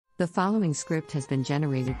The following script has been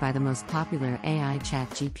generated by the most popular AI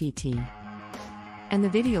ChatGPT. And the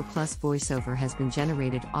video plus voiceover has been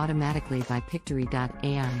generated automatically by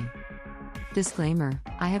Pictory.AI. Disclaimer: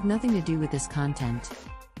 I have nothing to do with this content.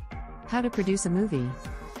 How to produce a movie.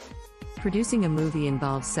 Producing a movie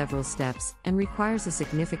involves several steps and requires a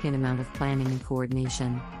significant amount of planning and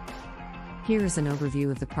coordination. Here is an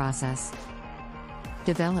overview of the process.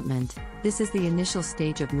 Development. This is the initial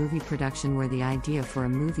stage of movie production where the idea for a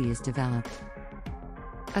movie is developed.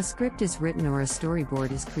 A script is written or a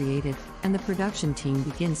storyboard is created, and the production team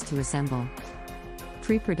begins to assemble.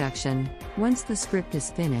 Pre-production. Once the script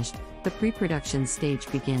is finished, the pre-production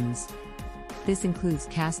stage begins. This includes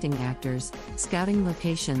casting actors, scouting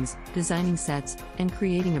locations, designing sets, and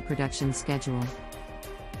creating a production schedule.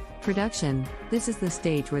 Production. This is the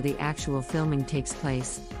stage where the actual filming takes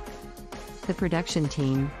place. The production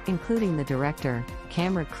team, including the director,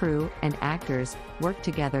 camera crew, and actors, work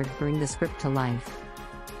together to bring the script to life.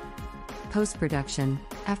 Post-production.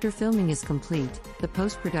 After filming is complete, the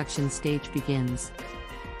post-production stage begins.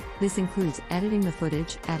 This includes editing the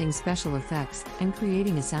footage, adding special effects, and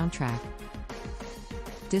creating a soundtrack.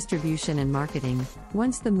 Distribution and marketing.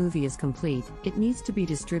 Once the movie is complete, it needs to be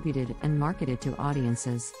distributed and marketed to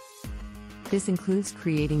audiences. This includes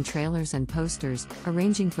creating trailers and posters,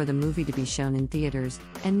 arranging for the movie to be shown in theaters,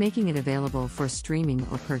 and making it available for streaming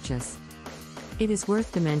or purchase. It is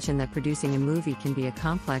worth to mention that producing a movie can be a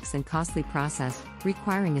complex and costly process,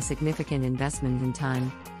 requiring a significant investment in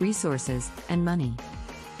time, resources, and money.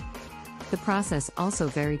 The process also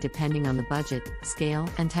varies depending on the budget, scale,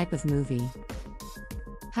 and type of movie.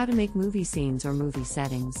 How to make movie scenes or movie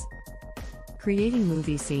settings. Creating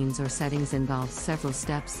movie scenes or settings involves several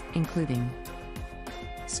steps, including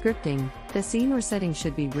scripting. The scene or setting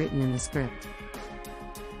should be written in the script.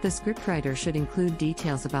 The scriptwriter should include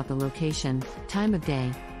details about the location, time of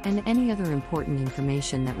day, and any other important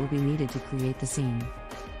information that will be needed to create the scene.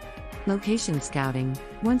 Location scouting.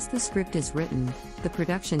 Once the script is written, the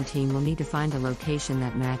production team will need to find a location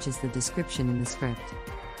that matches the description in the script.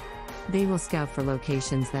 They will scout for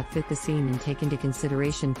locations that fit the scene and take into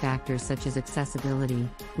consideration factors such as accessibility,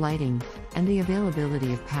 lighting, and the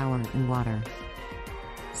availability of power and water.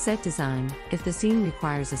 Set design. If the scene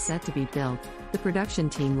requires a set to be built, the production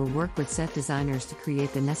team will work with set designers to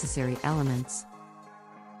create the necessary elements.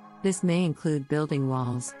 This may include building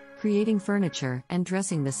walls, creating furniture, and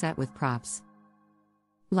dressing the set with props.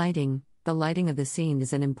 Lighting. The lighting of the scene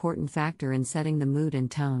is an important factor in setting the mood and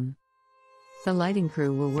tone. The lighting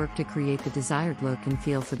crew will work to create the desired look and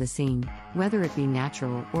feel for the scene, whether it be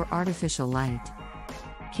natural or artificial light.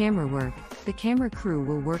 Camera work. The camera crew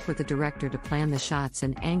will work with the director to plan the shots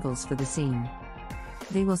and angles for the scene.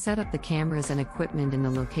 They will set up the cameras and equipment in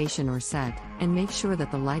the location or set, and make sure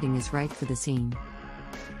that the lighting is right for the scene.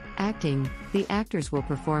 Acting. The actors will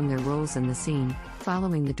perform their roles in the scene,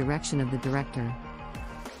 following the direction of the director.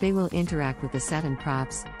 They will interact with the set and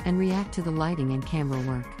props, and react to the lighting and camera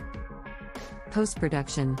work.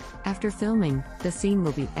 Post-production. After filming, the scene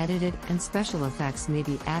will be edited and special effects may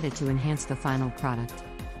be added to enhance the final product.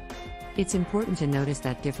 It's important to notice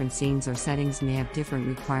that different scenes or settings may have different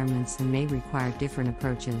requirements and may require different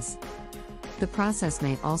approaches. The process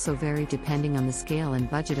may also vary depending on the scale and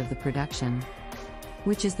budget of the production.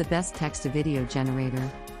 Which is the best text-to-video generator?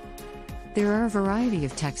 There are a variety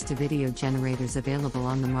of text-to-video generators available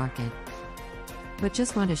on the market. But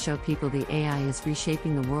just want to show people the AI is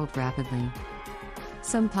reshaping the world rapidly.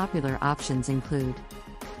 Some popular options include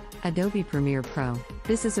Adobe Premiere Pro.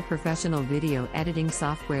 This is a professional video editing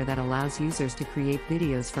software that allows users to create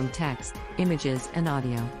videos from text, images, and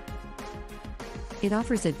audio. It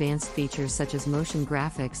offers advanced features such as motion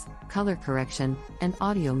graphics, color correction, and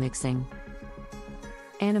audio mixing.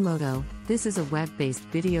 Animoto. This is a web-based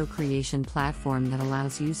video creation platform that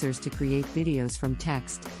allows users to create videos from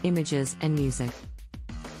text, images, and music.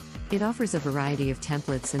 It offers a variety of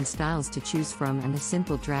templates and styles to choose from and a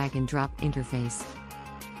simple drag-and-drop interface.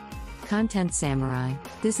 Content Samurai.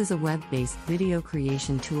 This is a web-based video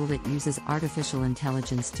creation tool that uses artificial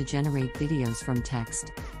intelligence to generate videos from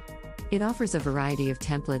text. It offers a variety of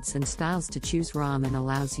templates and styles to choose from and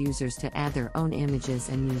allows users to add their own images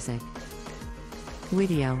and music.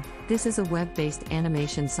 Video. This is a web-based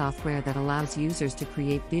animation software that allows users to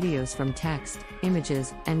create videos from text,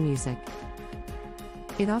 images, and music.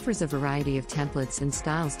 It offers a variety of templates and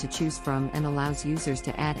styles to choose from and allows users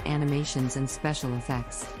to add animations and special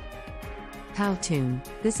effects. Powtoon.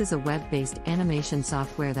 This is a web-based animation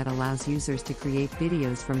software that allows users to create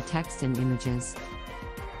videos from text and images.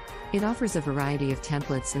 It offers a variety of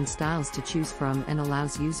templates and styles to choose from and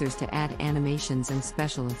allows users to add animations and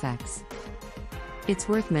special effects. It's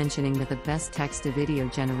worth mentioning that the best text-to-video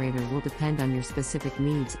generator will depend on your specific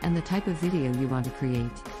needs and the type of video you want to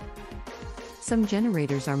create. Some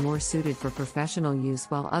generators are more suited for professional use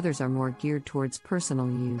while others are more geared towards personal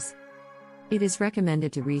use. It is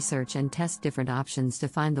recommended to research and test different options to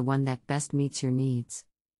find the one that best meets your needs.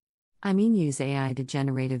 Use AI to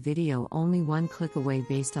generate a video only one click away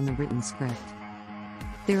based on the written script.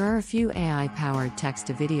 There are a few AI-powered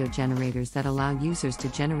text-to-video generators that allow users to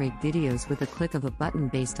generate videos with a click of a button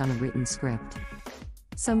based on a written script.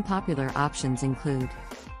 Some popular options include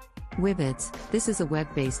Wibbits. This is a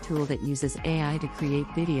web-based tool that uses AI to create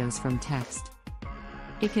videos from text.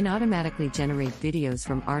 It can automatically generate videos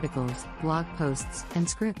from articles, blog posts, and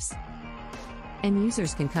scripts. And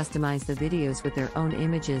users can customize the videos with their own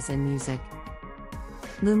images and music.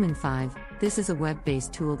 Lumen 5. This is a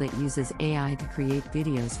web-based tool that uses AI to create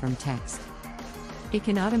videos from text. It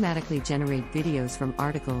can automatically generate videos from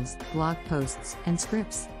articles, blog posts, and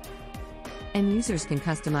scripts. And users can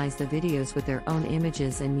customize the videos with their own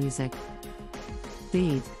images and music.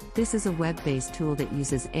 Feed. This is a web-based tool that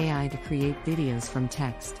uses AI to create videos from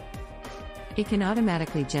text. It can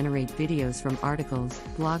automatically generate videos from articles,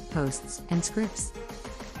 blog posts, and scripts.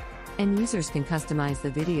 And users can customize the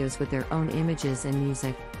videos with their own images and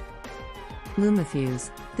music.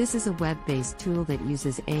 LumaFuse. This is a web-based tool that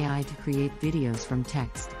uses AI to create videos from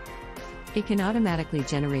text. It can automatically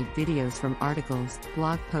generate videos from articles,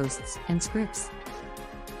 blog posts, and scripts.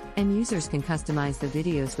 And users can customize the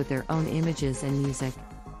videos with their own images and music.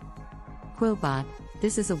 Quillbot.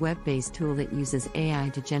 This is a web-based tool that uses AI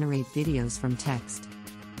to generate videos from text.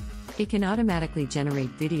 It can automatically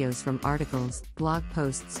generate videos from articles, blog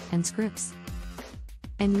posts, and scripts.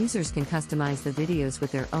 And users can customize the videos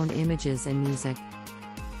with their own images and music.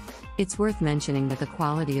 It's worth mentioning that the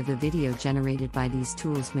quality of the video generated by these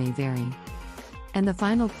tools may vary. And the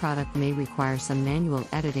final product may require some manual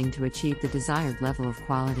editing to achieve the desired level of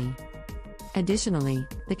quality. Additionally,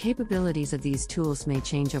 the capabilities of these tools may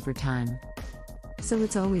change over time. So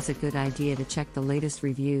it's always a good idea to check the latest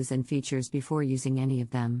reviews and features before using any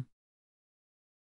of them.